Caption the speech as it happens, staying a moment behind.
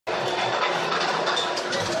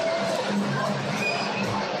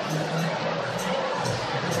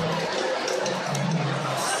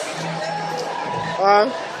Huh?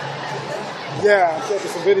 Yeah, I'm taking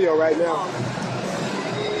some video right now.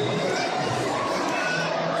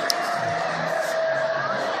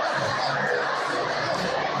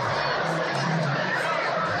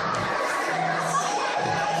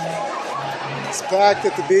 It's packed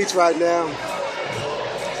at the beach right now.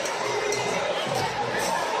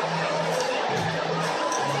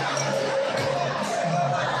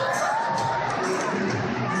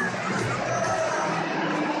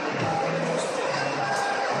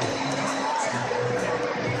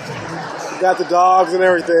 Got the dogs and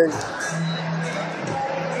everything.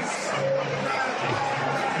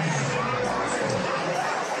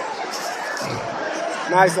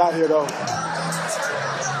 Nice out here though.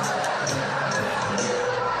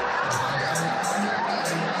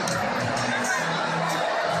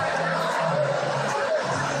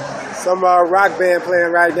 Some rock band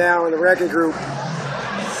playing right now in the wrecking group.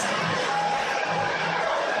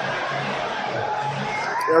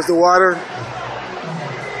 There's the water.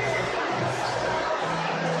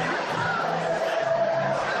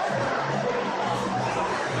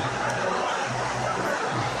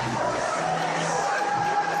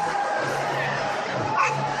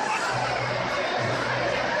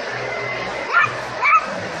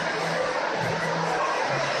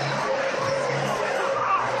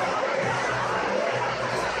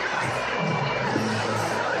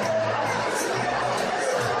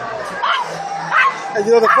 And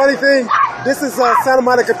you know the funny thing, this is Santa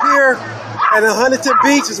Monica Pier, and Huntington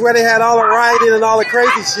Beach is where they had all the rioting and all the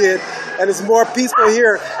crazy shit, and it's more peaceful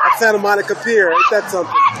here at Santa Monica Pier. Ain't that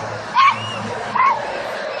something?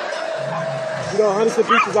 You know, Huntington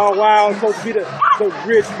Beach is all wild, it's supposed to be the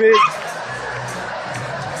rich, big